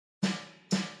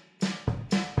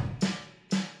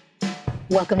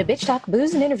Welcome to Bitch Talk,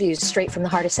 booze and interviews straight from the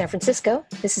heart of San Francisco.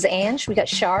 This is Ange. We got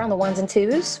Shar on the ones and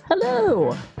twos.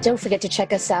 Hello. Don't forget to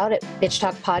check us out at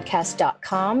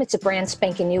bitchtalkpodcast.com. It's a brand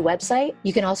spanking new website.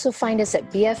 You can also find us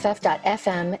at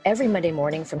bff.fm every Monday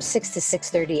morning from 6 to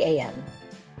 6:30 a.m.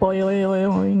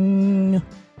 Boing.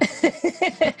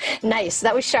 Nice.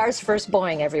 That was Shar's first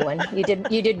boing, everyone. You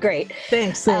did great.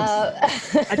 Thanks.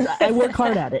 I work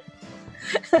hard at it.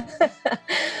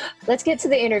 Let's get to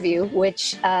the interview,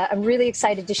 which I'm really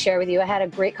excited to share with you. I had a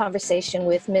great conversation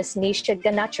with Miss Nisha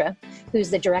Ganatra, who's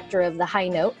the director of The High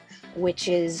Note, which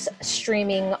is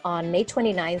streaming on May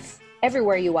 29th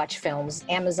everywhere you watch films,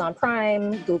 Amazon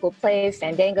Prime, Google Play,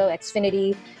 Fandango,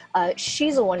 Xfinity.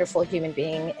 She's a wonderful human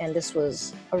being, and this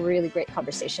was a really great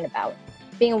conversation about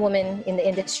being a woman in the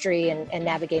industry and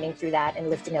navigating through that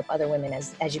and lifting up other women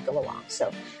as you go along.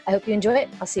 So I hope you enjoy it.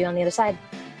 I'll see you on the other side.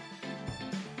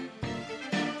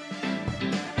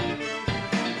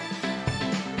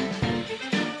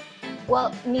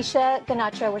 Well, Nisha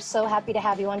Ganatra, we're so happy to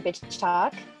have you on Bitch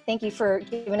Talk. Thank you for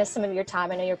giving us some of your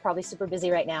time. I know you're probably super busy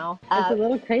right now. It's a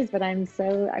little crazy, but I'm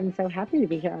so happy to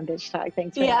be here on Bitch Talk.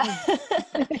 Thanks for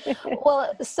having me.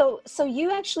 Well, so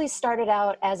you actually started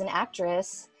out as an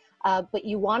actress, but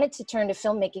you wanted to turn to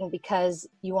filmmaking because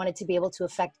you wanted to be able to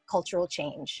affect cultural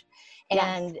change.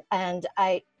 Yes. And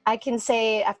I can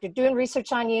say, after doing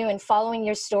research on you and following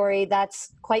your story,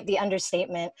 that's quite the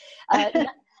understatement.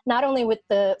 Not only with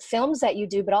the films that you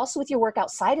do, but also with your work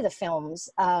outside of the films.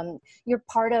 You're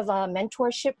part of a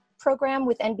mentorship program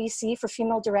with NBC for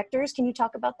female directors. Can you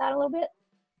talk about that a little bit?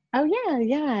 Oh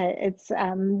yeah. It's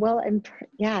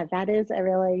that is a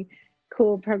really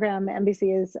cool program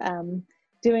NBC is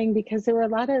doing, because there were a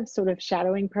lot of sort of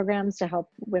shadowing programs to help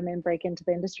women break into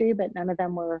the industry, but none of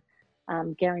them were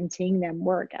guaranteeing them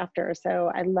work after.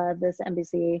 So I love this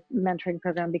NBC mentoring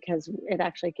program because it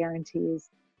actually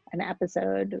guarantees an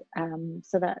episode,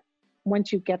 so that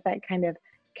once you get that kind of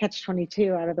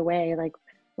catch-22 out of the way, like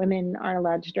women aren't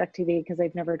allowed to direct TV because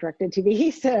they've never directed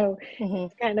TV. So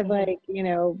it's kind of like,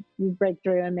 you break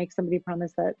through and make somebody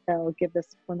promise that they'll give this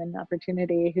woman an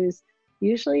opportunity who's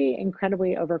usually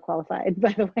incredibly overqualified,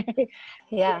 by the way.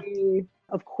 Yeah.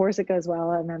 Of course it goes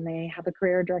well, and then they have a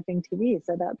career directing TV.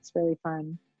 So that's really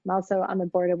fun. I'm also on the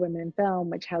board of Women in Film,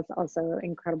 which has also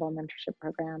incredible mentorship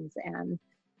programs, and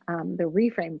the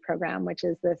Reframe program, which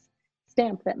is this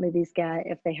stamp that movies get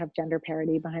if they have gender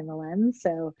parity behind the lens.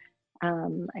 So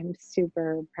I'm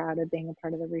super proud of being a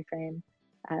part of the Reframe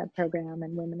program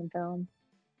and Women in Film.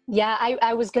 Yeah,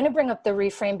 I was going to bring up the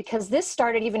Reframe because this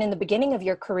started even in the beginning of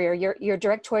your career. Your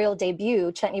directorial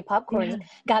debut, Chutney Popcorn,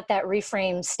 got that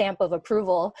Reframe stamp of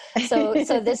approval. So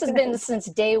this has been since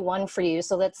day one for you.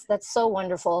 So that's so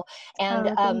wonderful.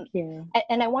 And thank you.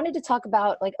 And I wanted to talk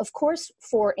about, like, of course,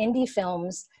 for indie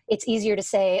films, it's easier to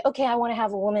say, okay, I want to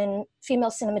have a woman,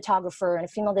 female cinematographer and a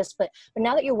female this, but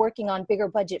now that you're working on bigger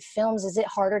budget films, is it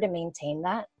harder to maintain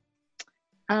that?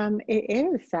 It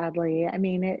is, sadly. I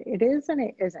mean, it is and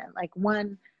it isn't. Like,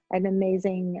 an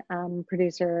amazing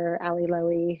producer, Ali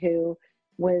Lowy, who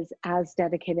was as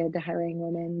dedicated to hiring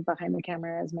women behind the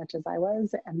camera as much as I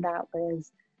was. And that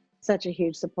was such a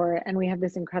huge support. And we have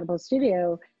this incredible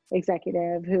studio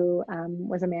executive who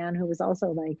was a man who was also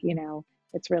like,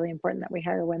 it's really important that we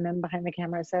hire women behind the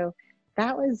camera. So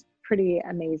that was pretty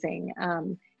amazing.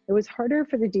 It was harder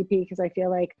for the DP because I feel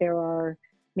like there are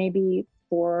maybe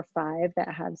 4 or 5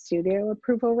 that have studio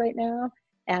approval right now,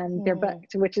 and they're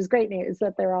booked, which is great news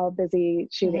that they're all busy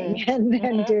shooting and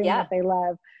doing what they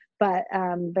love. But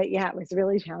yeah, it was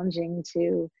really challenging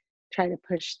to try to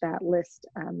push that list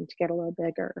to get a little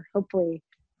bigger. Hopefully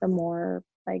the more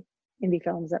like indie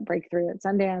films that break through at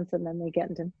Sundance and then they get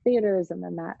into theaters and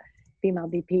then that female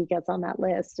DP gets on that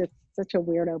list. It's such a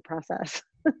weirdo process.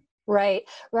 Right.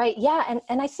 Yeah.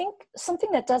 And I think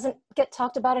something that doesn't get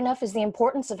talked about enough is the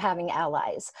importance of having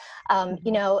allies.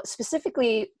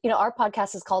 Specifically, our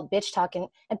podcast is called Bitch Talk, and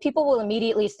people will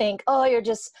immediately think, oh, you're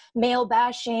just male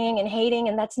bashing and hating.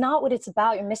 And that's not what it's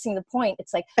about. You're missing the point.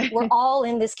 It's like, we're all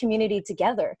in this community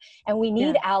together, and we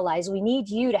need allies. We need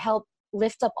you to help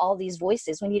lift up all these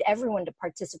voices. We need everyone to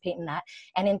participate in that.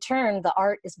 And in turn, the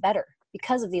art is better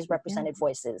because of these represented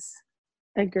voices.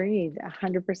 Agreed.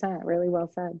 100%. Really well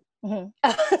said.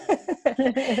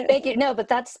 Thank you. No, but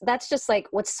that's just like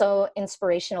what's so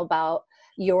inspirational about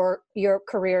your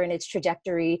career and its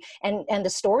trajectory and the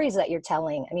stories that you're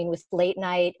telling. I mean, with Late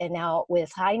Night and now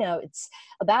with High Note, it's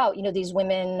about, these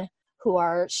women who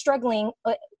are struggling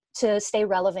to stay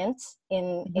relevant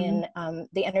in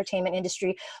the entertainment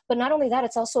industry. But not only that,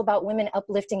 it's also about women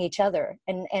uplifting each other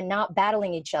and not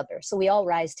battling each other. So we all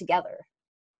rise together.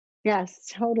 Yes,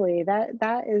 totally.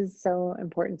 That is so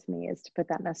important to me, is to put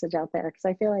that message out there, because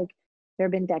I feel like there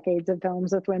have been decades of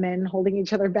films with women holding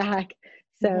each other back.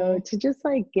 So Hmm. to just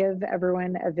like give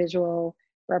everyone a visual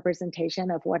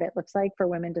representation of what it looks like for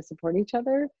women to support each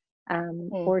other,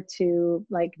 Mm. or to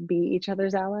like be each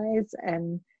other's allies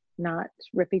and not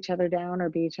rip each other down or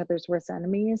be each other's worst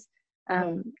enemies.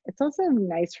 Hmm. It's also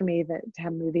nice for me that to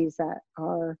have movies that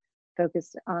are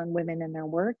focused on women in their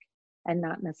work, and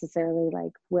not necessarily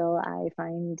like, will I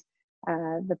find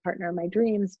the partner of my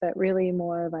dreams, but really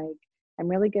more like, I'm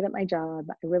really good at my job.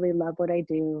 I really love what I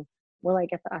do. Will I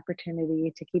get the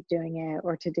opportunity to keep doing it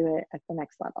or to do it at the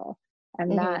next level?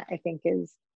 And Hmm. that I think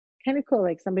is kind of cool.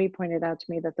 Like somebody pointed out to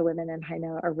me that the women in High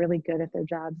Note are really good at their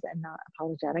jobs and not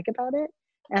apologetic about it.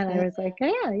 And I was like,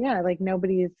 oh, yeah, yeah, like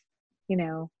nobody's, you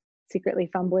know, secretly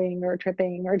fumbling or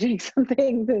tripping or doing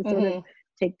something to sort of Hmm.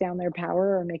 take down their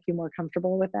power or make you more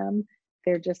comfortable with them.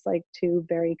 They're just like two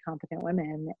very competent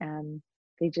women, and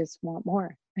they just want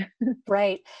more.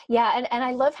 Right. Yeah. And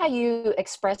I love how you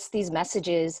express these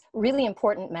messages, really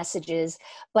important messages,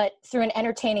 but through an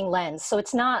entertaining lens. So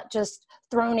it's not just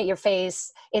thrown at your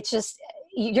face. It's just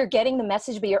you're getting the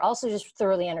message, but you're also just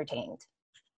thoroughly entertained.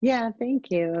 Yeah,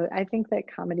 thank you. I think that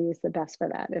comedy is the best for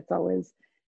that. It's always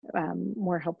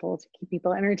more helpful to keep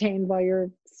people entertained while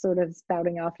you're sort of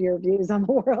spouting off your views on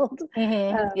the world. Hmm.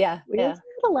 Yeah. We also Yeah.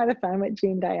 had a lot of fun with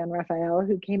Jean Diane Raphael,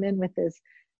 who came in with this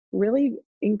really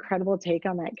incredible take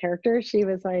on that character. She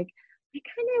was like, I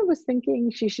kind of was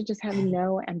thinking she should just have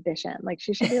no ambition. Like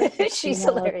she should be like this She's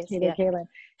female hilarious. Taylor Yeah. Kalin.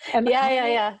 And Yeah.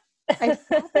 Yeah. I sat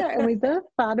Yeah. there and we both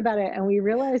thought about it, and we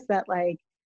realized that like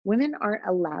women aren't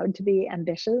allowed to be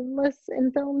ambitionless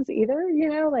in films either, you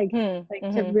know, Hmm.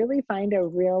 like to Hmm. really find a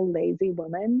real lazy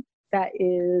woman that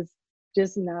is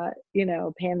just not, you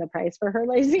know, paying the price for her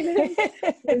laziness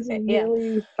is Yeah.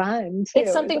 really fun It's too.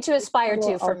 It's something like to a aspire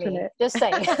total to for me. alternate. Just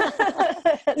saying. There's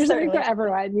something for Certainly.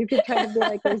 everyone. You could try to be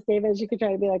like Grace Davis, you could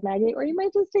try to be like Maggie, or you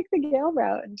might just take the Gail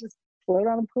route and just float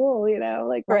on a pool, you know,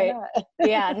 like why Right. not?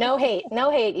 Yeah, no hate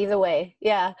either way.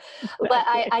 Yeah. But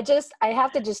Exactly. I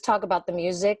have to just talk about the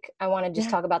music. I want to just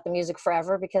Yeah. talk about the music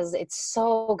forever because it's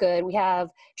so good. We have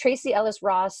Tracy Ellis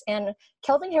Ross and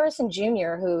Kelvin Harrison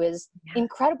Jr., who is Yeah.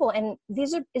 incredible. And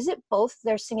these are, is it both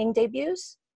their singing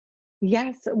debuts?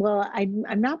 Yes, well,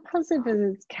 I'm not positive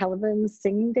if it's Kelvin's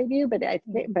singing debut, but I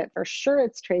Mhm. think, but for sure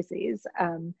it's Tracy's.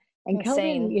 And Kelvin,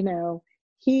 Insane. you know,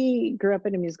 he grew up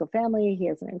in a musical family. He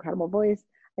has an incredible voice.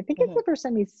 I think it's Hmm. the first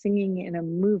time he's singing in a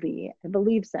movie. I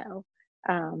believe so.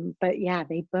 But yeah,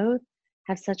 they both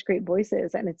have such great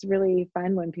voices, and it's really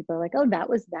fun when people are like, "Oh, that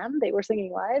was them. They were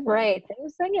singing live." And I'm like, Right. "They were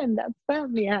singing. That's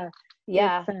them." Yeah, it's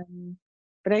Yeah.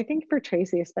 but I think for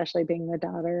Tracy, especially being the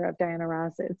daughter of Diana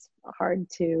Ross, it's hard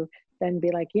to then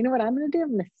be like, you know what I'm going to do?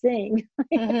 I'm going to sing.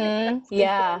 That's just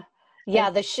Yeah. like a Yeah.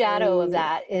 The shadow of scary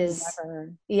that is,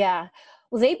 endeavor. yeah.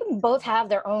 Well, they both have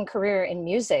their own career in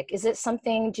music. Is it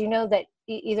something, do you know that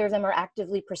either of them are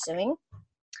actively pursuing?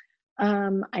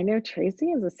 I know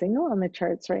Tracy is a single on the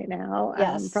charts right now,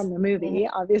 Yes. from the Hmm. movie,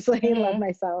 obviously, Love Hmm.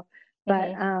 Myself.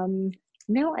 But Hmm.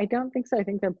 no, I don't think so. I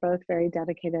think they're both very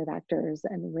dedicated actors,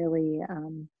 and really,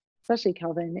 especially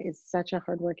Kelvin is such a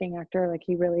hardworking actor. Like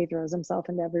he really throws himself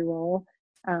into every role.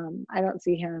 I don't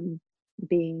see him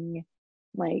being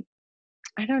like,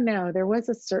 I don't know. There was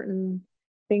a certain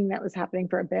thing that was happening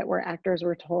for a bit where actors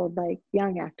were told, like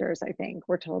young actors, I think,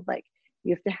 were told like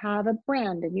you have to have a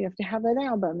brand and you have to have an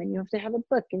album and you have to have a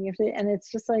book and you have to, and it's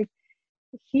just like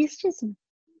he's just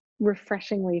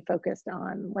refreshingly focused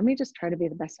on, let me just try to be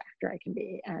the best actor I can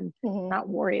be and Hmm. not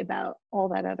worry about all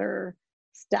that other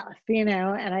stuff, you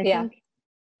know? And I Yeah. think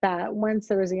that once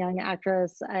there was a young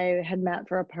actress I had met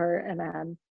for a part,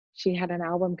 and she had an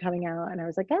album coming out, and I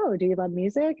was like, "Oh, do you love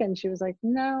music?" And she was like,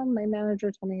 "No, my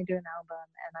manager told me to do an album."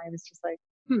 And I was just like,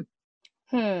 "Hmm,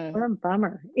 Hmm. what a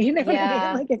bummer." You know what I mean?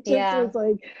 Yeah. Like it just Yeah. was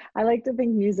like, I like to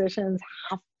think musicians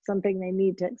have something they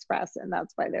need to express, and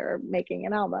that's why they're making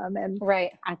an album. And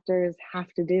Right. actors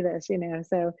have to do this, you know.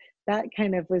 So that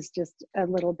kind of was just a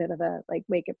little bit of a like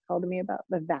wake up call to me about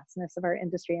the vastness of our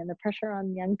industry and the pressure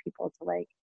on young people to like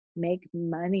make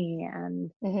money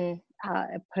and Hmm.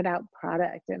 put out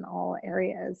product in all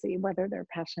areas, whether they're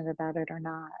passionate about it or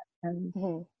not. And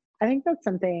Hmm. I think that's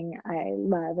something I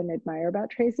love and admire about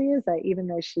Tracy, is that even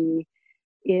though she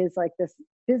is like this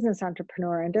business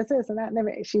entrepreneur and does this and that,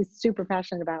 and she's super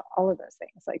passionate about all of those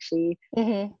things. Like she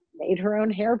Hmm. made her own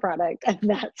hair product and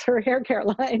that's her hair care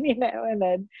line, you know, and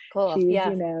then Cool. she's, Yeah.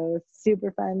 you know,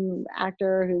 super fun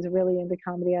actor who's really into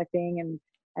comedy acting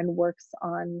and works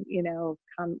on, you know,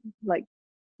 like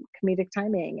comedic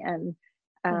timing and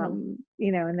Hmm.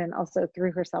 you know, and then also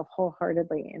threw herself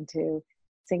wholeheartedly into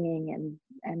singing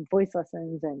and voice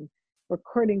lessons and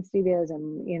recording studios,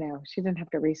 and she didn't have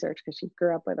to research because she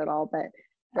grew up with it all, but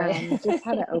just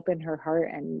how to open her heart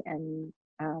and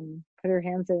put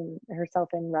herself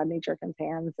in Rodney Jerkins'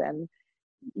 hands. And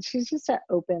she's just an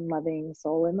open, loving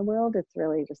soul in the world. It's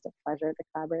really just a pleasure to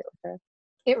collaborate with her.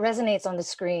 It resonates on the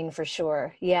screen for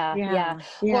sure. Yeah. Yeah.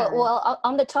 Well,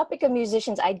 on the topic of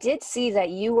musicians, I did see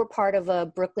that you were part of a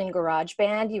Brooklyn garage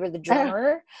band. You were the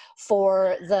drummer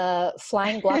for the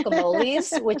Flying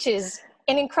Guacamoles, which is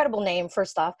an incredible name,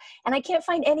 first off. And I can't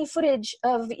find any footage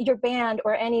of your band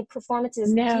or any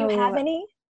performances. No. Do you have any?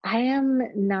 I am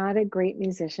not a great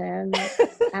musician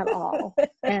at all.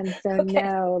 And so,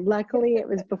 no, luckily it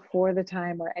was before the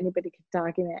time where anybody could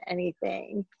document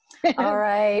anything. All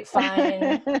right,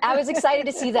 fine. I was excited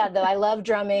to see that, though. I love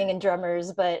drumming and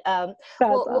drummers, but that's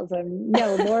awesome.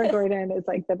 No, Laura Gordon is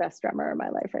like the best drummer in my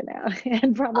life right now.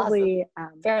 And probably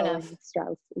Fair enough.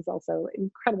 Strauss is also an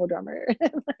incredible drummer.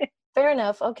 Fair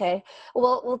enough. Okay.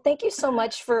 Well, thank you so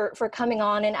much for coming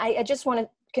on. And I just want to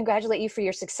congratulate you for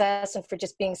your success and for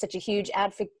just being such a huge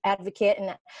advocate.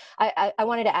 And I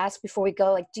wanted to ask before we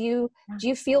go, like, do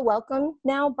you feel welcome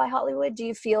now by Hollywood? Do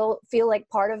you feel like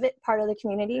part of it, part of the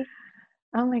community?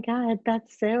 Oh my God,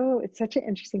 it's such an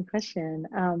interesting question.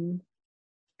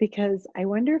 Because I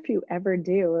wonder if you ever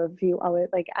do, if you always,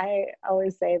 like, I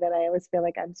always say that I always feel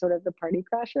like I'm sort of the party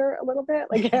crasher a little bit.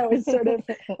 Like, I always sort of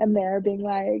am there being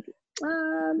like,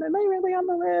 am I really on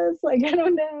the list? Like, I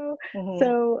don't know. Mm-hmm.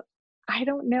 So I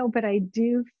don't know, but I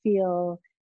do feel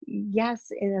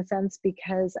yes, in a sense,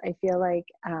 because I feel like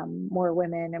more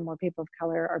women and more people of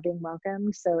color are being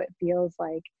welcomed. So it feels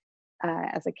like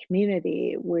as a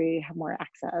community, we have more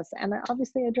access. And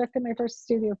obviously I directed my first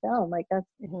studio film. Like, that's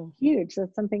huge.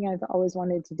 That's something I've always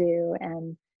wanted to do.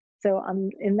 And so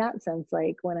in that sense,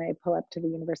 like, when I pull up to the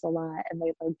Universal lot and the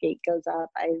little gate goes up,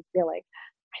 I feel like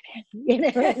I did, you know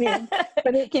what I mean?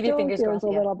 But it Keep your fingers feels crossed, a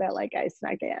little bit like I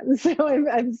snuck in. So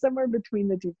I'm somewhere between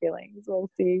the two feelings. We'll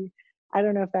see. I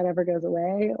don't know if that ever goes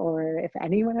away or if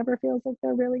anyone ever feels like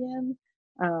they're really in,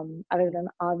 other than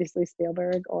obviously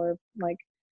Spielberg or like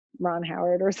Ron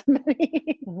Howard or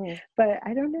somebody. But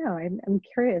I don't know. I'm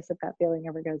curious if that feeling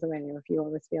ever goes away, or if you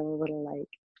always feel a little like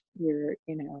you're,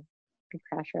 a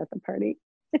crasher at the party.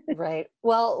 Right.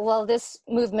 Well, this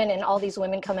movement and all these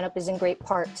women coming up is in great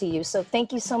part to you. So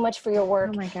thank you so much for your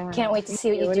work. Oh my God. Can't wait to see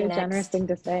what you do next. What a generous thing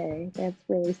to say. That's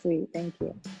really sweet. Thank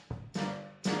you.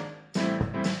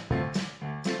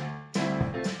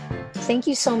 Thank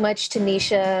you so much,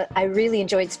 Tanisha. I really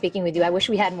enjoyed speaking with you. I wish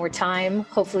we had more time,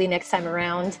 hopefully next time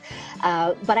around.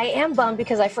 But I am bummed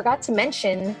because I forgot to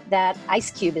mention that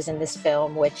Ice Cube is in this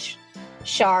film, which,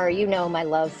 Shar, you know my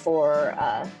love for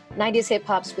 90s hip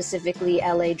hop, specifically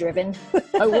LA driven.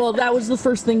 Well, that was the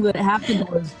first thing that happened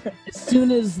was as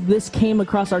soon as this came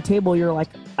across our table, you're like,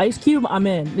 Ice Cube, I'm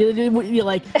in. You're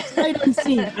like, I didn't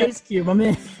see Ice Cube, I'm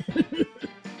in.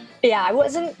 Yeah, I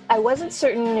wasn't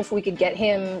certain if we could get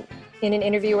him in an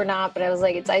interview or not, but I was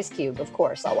like, it's Ice Cube, of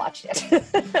course, I'll watch it.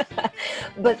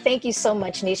 But thank you so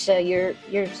much, Nisha.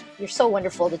 You're so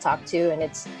wonderful to talk to, and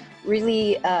it's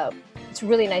really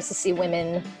nice to see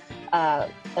women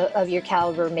of your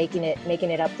caliber making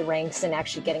it up the ranks and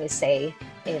actually getting a say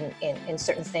in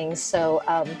certain things. So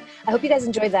I hope you guys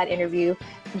enjoyed that interview.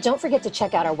 Don't forget to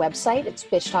check out our website. It's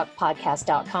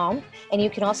bitchtalkpodcast.com. And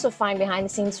you can also find behind the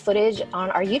scenes footage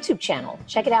on our YouTube channel.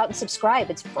 Check it out and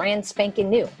subscribe. It's brand spanking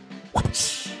new.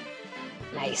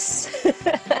 Nice.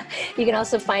 You can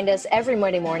also find us every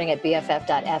Monday morning at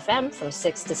BFF.FM from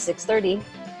 6 to 6:30.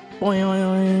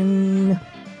 Boing.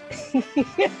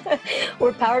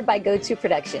 We're powered by Go2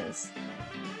 Productions.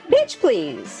 Bitch,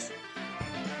 please.